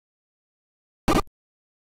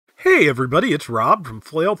Hey everybody, it's Rob from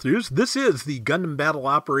Flailthroughs. This is the Gundam Battle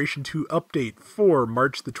Operation 2 update for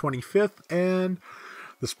March the 25th, and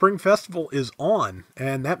the Spring Festival is on,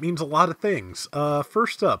 and that means a lot of things.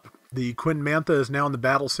 First up, the Quin Mantha is now in the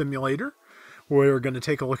Battle Simulator. We're going to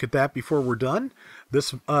take a look at that before we're done.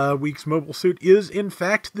 This week's mobile suit is, in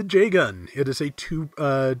fact, the Jegan. It is a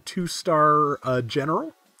two-star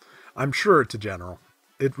general. I'm sure it's a general.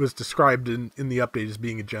 It was described in the update as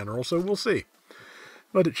being a general, so we'll see.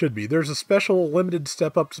 But it should be. There's a special limited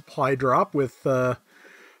step-up supply drop with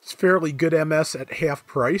fairly good MS at half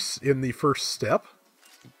price in the first step.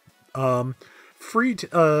 Free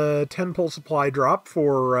 10-pull supply drop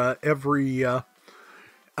for every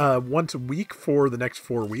once a week for the next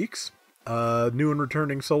 4 weeks. New and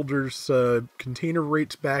returning soldiers container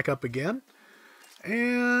rates back up again.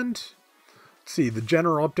 And let's see, the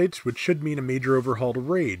general updates, which should mean a major overhaul to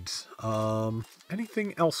raids.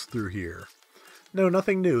 Anything else through here? No,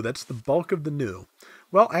 nothing new. That's the bulk of the new.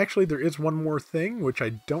 Well, actually, there is one more thing, which I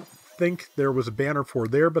don't think there was a banner for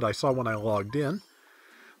there, but I saw when I logged in.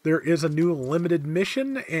 There is a new limited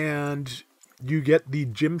mission, and you get the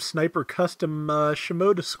Jim Sniper Custom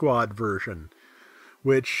Shimoda Squad version,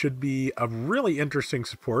 which should be a really interesting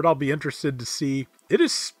support. I'll be interested to see. It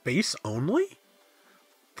is space only?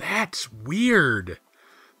 That's weird.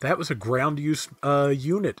 That was a ground use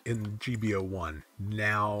unit in GBO1.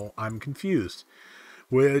 Now I'm confused.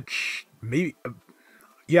 Which, maybe,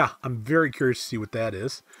 yeah, I'm very curious to see what that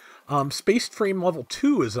is. Space Frame Level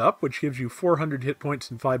 2 is up, which gives you 400 hit points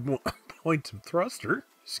and 5 points of thruster.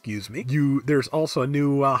 Excuse me. There's also a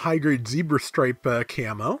new high-grade zebra stripe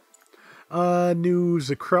camo. New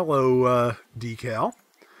Zacrello decal.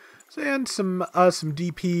 And some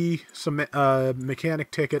DP, some mechanic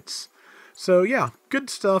tickets. So yeah, good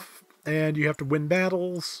stuff, and you have to win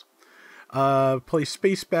battles, play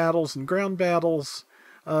space battles and ground battles,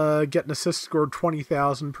 get an assist score of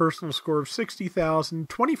 20,000, personal score of 60,000,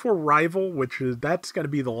 24 rival, that's going to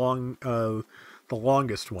be the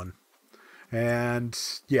longest one, and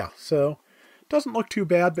yeah, so doesn't look too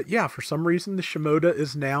bad, but yeah, for some reason the Shimoda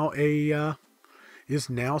is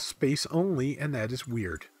now space only, and that is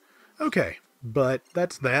weird. Okay, but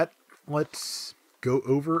that's that. Let's go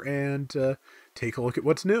over and take a look at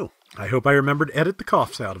what's new. I hope I remember to edit the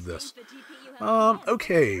coughs out of this.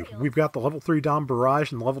 Okay, we've got the level 3 Dom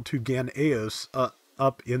Barrage and level 2 Gan Eos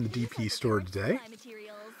up in the DP store today.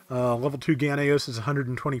 Level 2 Gan Eos is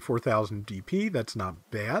 124,000 DP. That's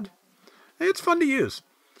not bad. It's fun to use.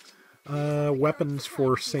 Weapons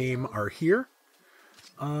for same are here.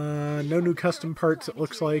 No new custom parts, it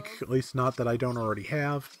looks like. At least not that I don't already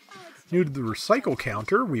have. New to the recycle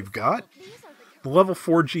counter, we've got the level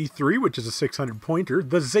 4 G3, which is a 600 pointer.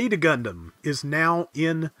 The Zeta Gundam is now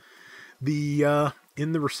in the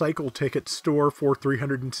recycle ticket store for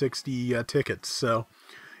 360 tickets. So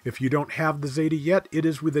if you don't have the Zeta yet, it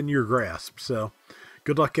is within your grasp. So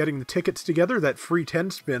good luck getting the tickets together. That free 10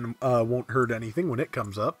 spin won't hurt anything when it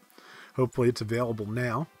comes up. Hopefully it's available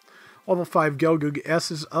now. Level 5 Gelgug S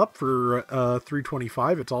is up for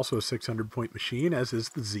 325. It's also a 600 point machine, as is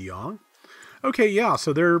the Zeong. Okay, yeah,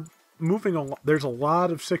 so they're moving there's a lot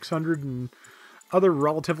of 600 and other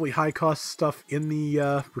relatively high cost stuff in the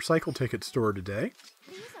recycle ticket store today.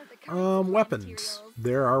 Weapons.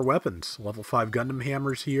 There are weapons. Level 5 Gundam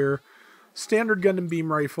hammers here. Standard Gundam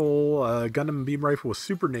beam rifle. Gundam beam rifle with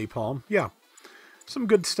super napalm. Yeah, some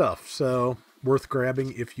good stuff. So worth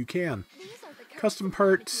grabbing if you can. Custom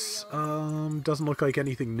parts. Doesn't look like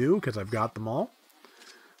anything new because I've got them all.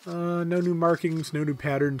 No new markings, no new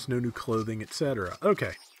patterns, no new clothing, etc.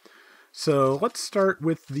 Okay. So let's start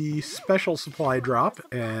with the special supply drop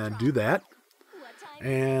and do that.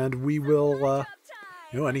 And we will,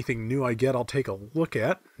 anything new I get, I'll take a look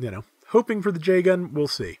at. Hoping for the Jegan, we'll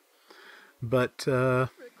see. But,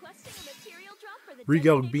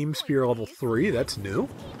 Regal Beam Spear level 3, that's new.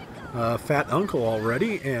 Fat Uncle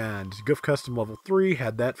already, and Goof Custom level 3,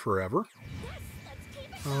 had that forever.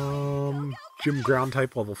 Jim Ground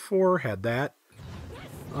Type level 4, had that.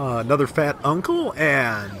 Another Fat Uncle,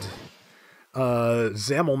 and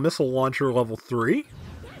Zamel Missile Launcher level 3.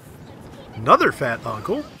 Another Fat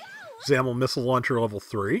Uncle. Zamel Missile Launcher level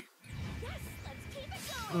 3.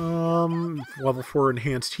 Level 4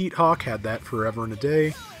 Enhanced Heat Hawk, had that forever and a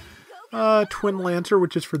day. Twin Lancer,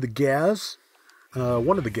 which is for the Gaz.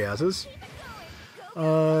 One of the Gazes.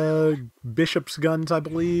 Bishop's Guns, I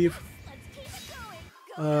believe.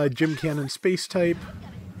 Jim Cannon Space Type.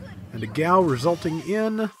 And a Gao resulting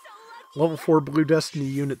in level 4 Blue Destiny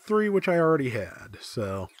Unit 3, which I already had.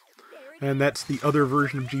 So, and that's the other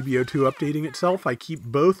version of GBO2 updating itself. I keep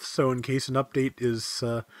both, so in case an update is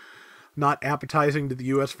not appetizing to the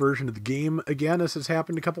US version of the game again, as has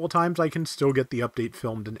happened a couple of times, I can still get the update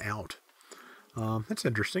filmed and out. That's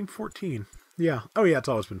interesting. 14. Yeah. Oh yeah, it's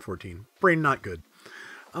always been 14. Brain not good.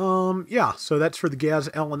 Yeah, so that's for the Gaz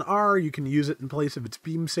L&R. You can use it in place of its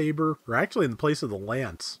beam saber, or actually in the place of the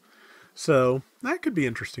lance. So that could be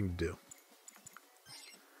interesting to do.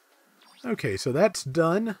 Okay, so that's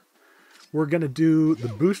done. We're going to do the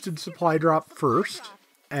boosted supply drop first,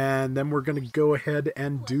 and then we're going to go ahead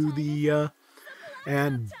and do the,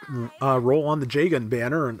 roll on the Jegan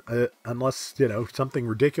banner, unless, you know, something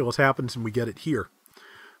ridiculous happens and we get it here.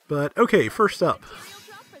 But, okay, first up,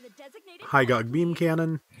 Hygog Beam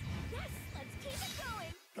Cannon,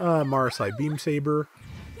 Marasai Beam Saber,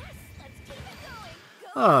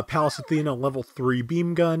 Pallas Athena Level 3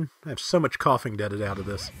 Beam Gun. I have so much coughing to edit out of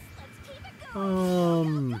this.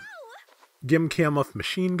 Gimkamuff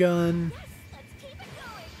Machine Gun,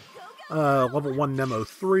 Level 1 Nemo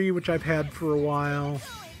 3, which I've had for a while,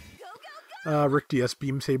 Rick DS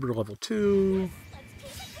Beam Saber Level 2,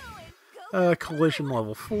 Collision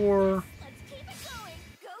Level 4,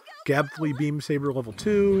 Gabfly Beam Saber Level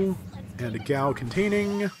 2, and a Gao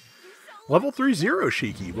containing Level 3 Zero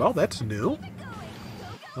Shiki. Well, that's new.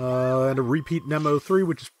 And a repeat Nemo 3,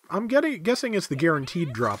 which is, I'm guessing it's the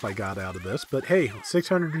guaranteed drop I got out of this. But hey,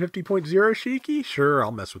 650.0 Shiki? Sure,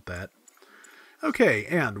 I'll mess with that. Okay,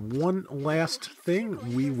 and one last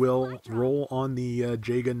thing. We will roll on the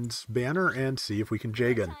Jegan's banner and see if we can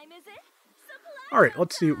Jegan. Alright,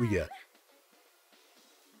 let's see what we get.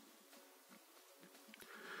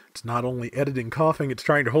 It's not only editing coughing, it's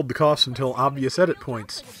trying to hold the coughs until obvious edit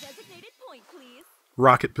points.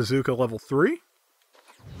 Rocket Bazooka Level 3.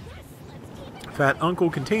 Fat Uncle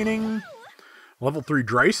containing Level 3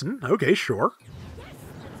 Dryson. Okay, sure.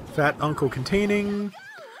 Fat Uncle containing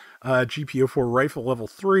GPO4 Rifle Level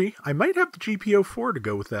 3. I might have the GPO4 to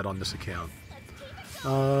go with that on this account.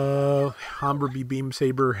 Humberby Beam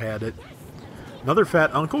Saber had it. Another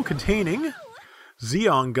Fat Uncle containing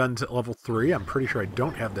Zeong guns at Level 3. I'm pretty sure I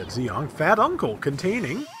don't have that Zeong. Fat Uncle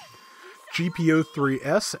containing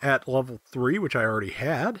GPO3S at Level 3, which I already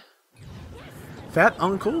had. Fat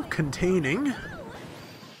Uncle containing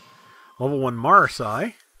Level 1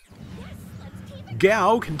 Marasai.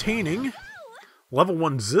 Gao containing Level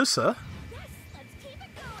 1 Zissa.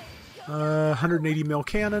 180 mil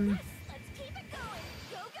cannon.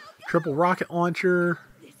 Triple rocket launcher.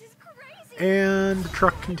 And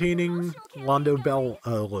truck containing Londo Bell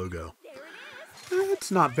logo.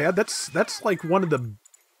 It's not bad. That's like one of the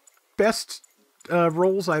best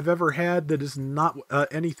rolls I've ever had that is not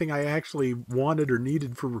anything I actually wanted or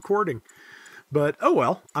needed for recording. But, oh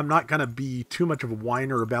well, I'm not going to be too much of a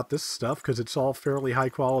whiner about this stuff because it's all fairly high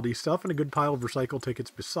quality stuff and a good pile of recycle tickets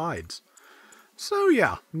besides. So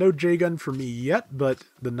yeah, no Jegan for me yet, but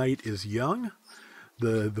the night is young.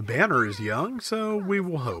 The banner is young, so we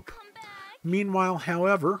will hope. Meanwhile,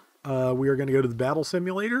 however, we are going to go to the battle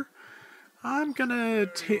simulator. I'm gonna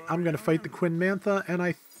fight the Quin Mantha, and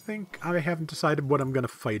I think I haven't decided what I'm going to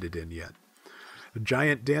fight it in yet. A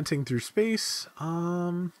giant dancing through space.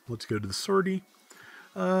 Let's go to the sortie.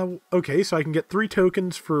 Okay, so I can get 3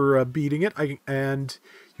 tokens for beating it, and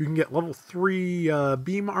you can get level 3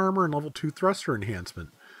 beam armor and level 2 thruster enhancement.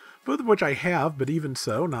 Both of which I have, but even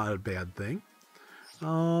so, not a bad thing.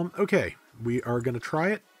 Okay, we are going to try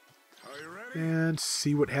it and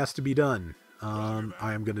see what has to be done.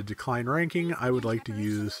 I am going to decline ranking. I would like to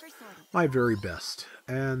use my very best,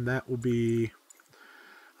 and that will be...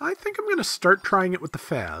 I think I'm going to start trying it with the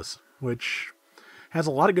Faz, which has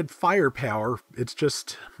a lot of good firepower. It's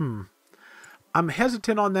just, I'm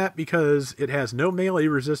hesitant on that because it has no melee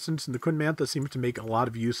resistance, and the Quin Mantha seems to make a lot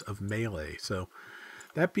of use of melee. So,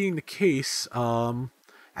 that being the case,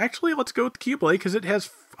 actually, let's go with the Q-Blade, because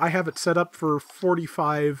I have it set up for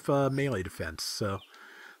 45 melee defense, so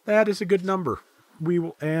that is a good number.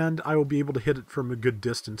 And I will be able to hit it from a good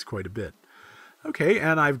distance quite a bit. Okay,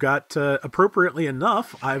 and I've got, appropriately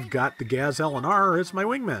enough, I've got the Gaz L&R as my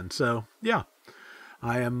wingman, so, yeah.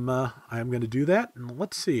 I am going to do that, and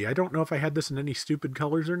let's see, I don't know if I had this in any stupid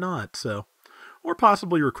colors or not, so, or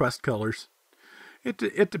possibly request colors.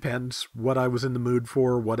 It depends what I was in the mood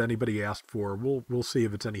for, what anybody asked for. We'll see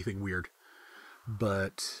if it's anything weird.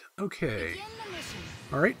 But, okay.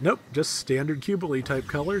 Alright, nope, just standard Q-Blade type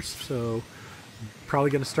colors, so probably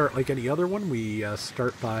going to start like any other one. We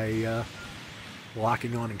start by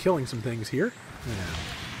locking on and killing some things here.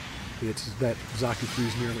 And it's that Zaki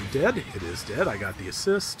 3's nearly dead. It is dead. I got the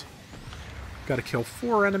assist. Got to kill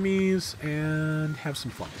 4 enemies and have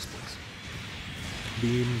some fun this place.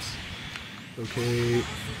 Beams. Okay.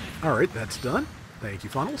 Alright, that's done. Thank you,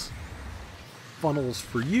 Funnels. funnels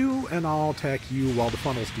for you, and I'll attack you while the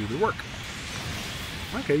funnels do the work.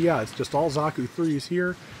 Okay, yeah, it's just all Zaku 3s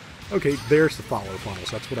here. Okay, there's the follow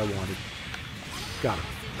funnels. That's what I wanted. Got it.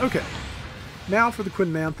 Okay. Now for the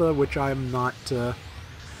Quin Mantha, which I'm not...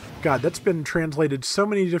 God, that's been translated so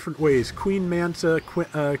many different ways. Queen Mantha,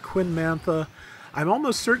 Quin Mantha. I'm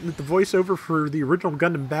almost certain that the voiceover for the original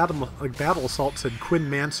Gundam Battle Assault said Quin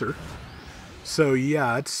Mancer. So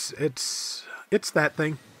yeah, it's that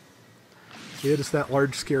thing. It is that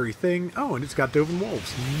large, scary thing. Oh, and it's got Dovin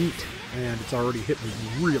Wolves. Neat. And it's already hit me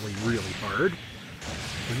really, really hard.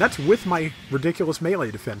 And that's with my ridiculous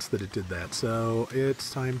melee defense that it did that. So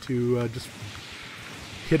it's time to just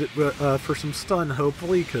hit it for some stun,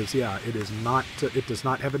 hopefully, because yeah, it is not. It does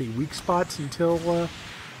not have any weak spots until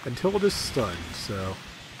it is stunned. So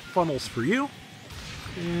funnels for you.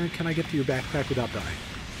 And can I get to your backpack without dying?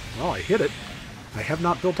 Well, I hit it. I have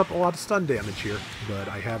not built up a lot of stun damage here, but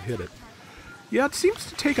I have hit it. Yeah, it seems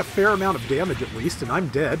to take a fair amount of damage at least, and I'm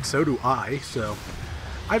dead, so do I, so...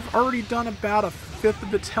 I've already done about 1/5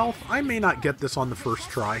 of its health. I may not get this on the first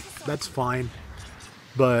try. That's fine.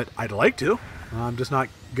 But I'd like to. I'm just not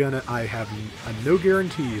gonna... I have no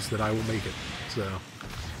guarantees that I will make it. So,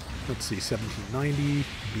 let's see, 1790,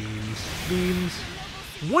 beams.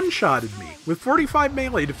 One-shotted me. With 45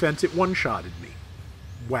 melee defense, it one-shotted me.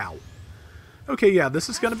 Wow. Okay, yeah, this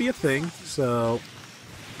is gonna be a thing, so...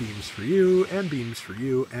 Beams for you,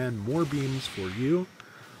 and more beams for you.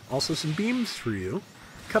 Also some beams for you.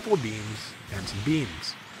 A couple of beams, and some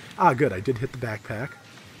beams. Ah, good, I did hit the backpack.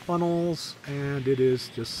 Funnels, and it is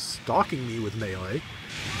just stalking me with melee.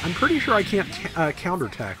 I'm pretty sure I can't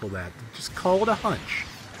counter-tackle that. Just call it a hunch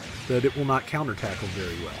that it will not counter-tackle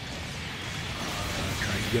very well.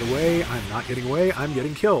 Trying to get away. I'm not getting away. I'm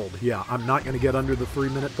getting killed. Yeah, I'm not going to get under the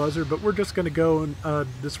 3-minute buzzer, but we're just going to go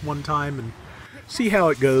this one time and see how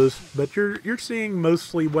it goes. But you're seeing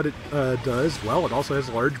mostly what it does. Well, it also has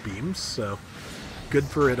large beams, so good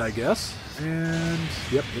for it, I guess. And,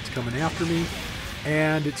 yep, it's coming after me.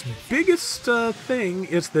 And its biggest thing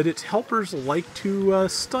is that its helpers like to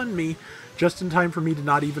stun me just in time for me to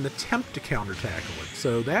not even attempt to counter-tackle it.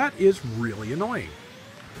 So that is really annoying.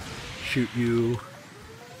 Shoot you,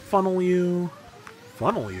 funnel you,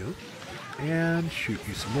 and shoot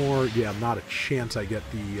you some more. Yeah, not a chance I get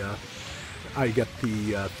the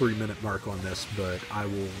 3-minute mark on this, but I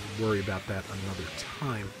will worry about that another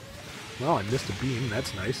time. Well, I missed a beam.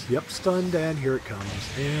 That's nice. Yep, stunned, and here it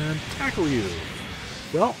comes. And tackle you.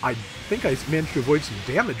 Well, I think I managed to avoid some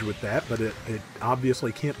damage with that, but it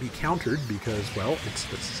obviously can't be countered because, well, it's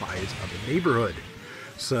the size of a neighborhood.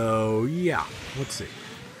 So, yeah. Let's see.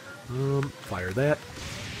 Fire that.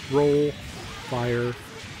 Roll. Fire.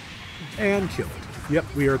 And kill it. Yep,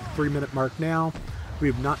 we are at the 3-minute mark now. We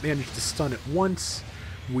have not managed to stun it once.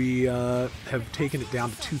 We have taken it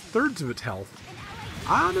down to 2/3 of its health.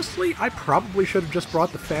 Honestly, I probably should have just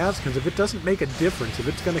brought the Faz, because if it doesn't make a difference, if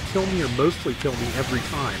it's going to kill me or mostly kill me every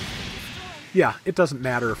time, yeah, it doesn't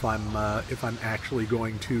matter if I'm actually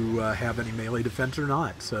going to have any melee defense or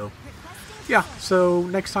not. So, yeah, so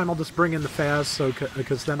next time I'll just bring in the Faz,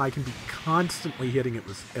 because then I can be constantly hitting it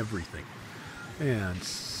with everything. And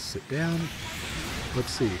sit down. Let's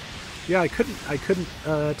see. Yeah, I couldn't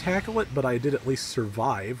tackle it, but I did at least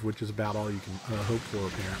survive, which is about all you can hope for,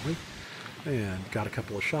 apparently. And got a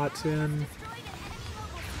couple of shots in.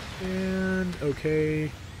 And,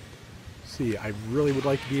 okay. See, I really would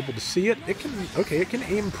like to be able to see it. It can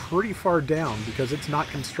aim pretty far down because it's not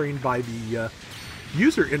constrained by the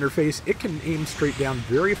user interface. It can aim straight down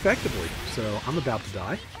very effectively. So, I'm about to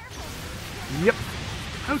die. Yep.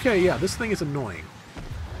 Okay, yeah, this thing is annoying.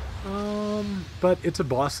 But it's a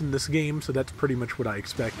boss in this game, so that's pretty much what I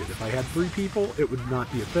expected. If I had 3 people, it would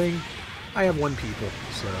not be a thing. I have 1 people,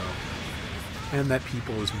 so... And that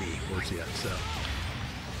people is me, worse yet, so...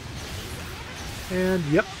 And,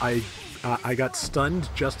 yep, I got stunned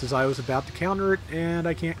just as I was about to counter it, and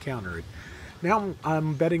I can't counter it. Now,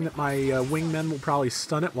 I'm betting that my wingmen will probably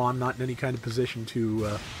stun it while I'm not in any kind of position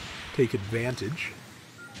to take advantage.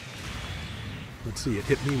 Let's see, it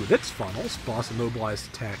hit me with its funnels. Boss immobilized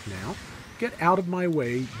attack now. Get out of my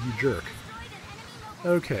way, you jerk.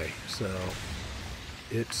 Okay, so...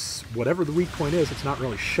 It's... Whatever the weak point is, it's not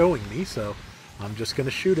really showing me, so... I'm just gonna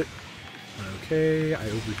shoot it. Okay, I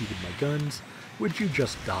overheated my guns. Would you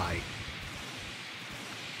just die?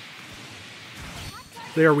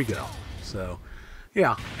 There we go. So,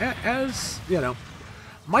 yeah, as, you know,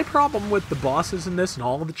 my problem with the bosses in this and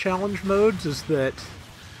all of the challenge modes is that,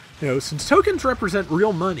 you know, since tokens represent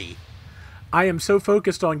real money, I am so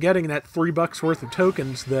focused on getting that $3 worth of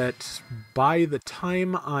tokens that by the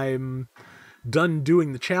time I'm done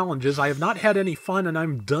doing the challenges. I have not had any fun, and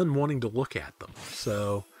I'm done wanting to look at them.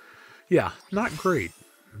 So, yeah, not great.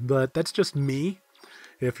 But that's just me.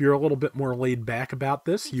 If you're a little bit more laid back about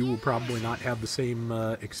this, you will probably not have the same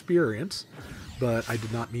experience. But I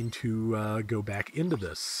did not mean to go back into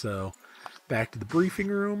this. So, back to the briefing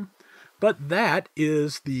room. But that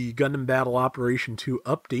is the Gundam Battle Operation 2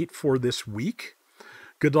 update for this week.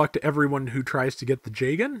 Good luck to everyone who tries to get the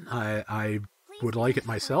Jegan. I would like it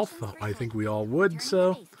myself. I think we all would,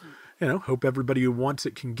 so, hope everybody who wants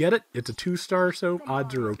it can get it. It's a 2-star, so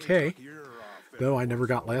odds are okay. Though I never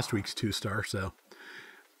got last week's 2-star, so.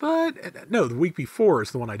 But, no, the week before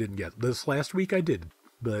is the one I didn't get. This last week I did.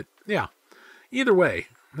 But, yeah. Either way,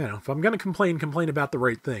 if I'm going to complain about the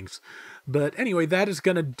right things. But anyway, that is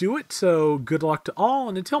going to do it, so good luck to all,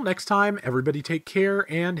 and until next time, everybody take care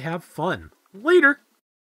and have fun. Later!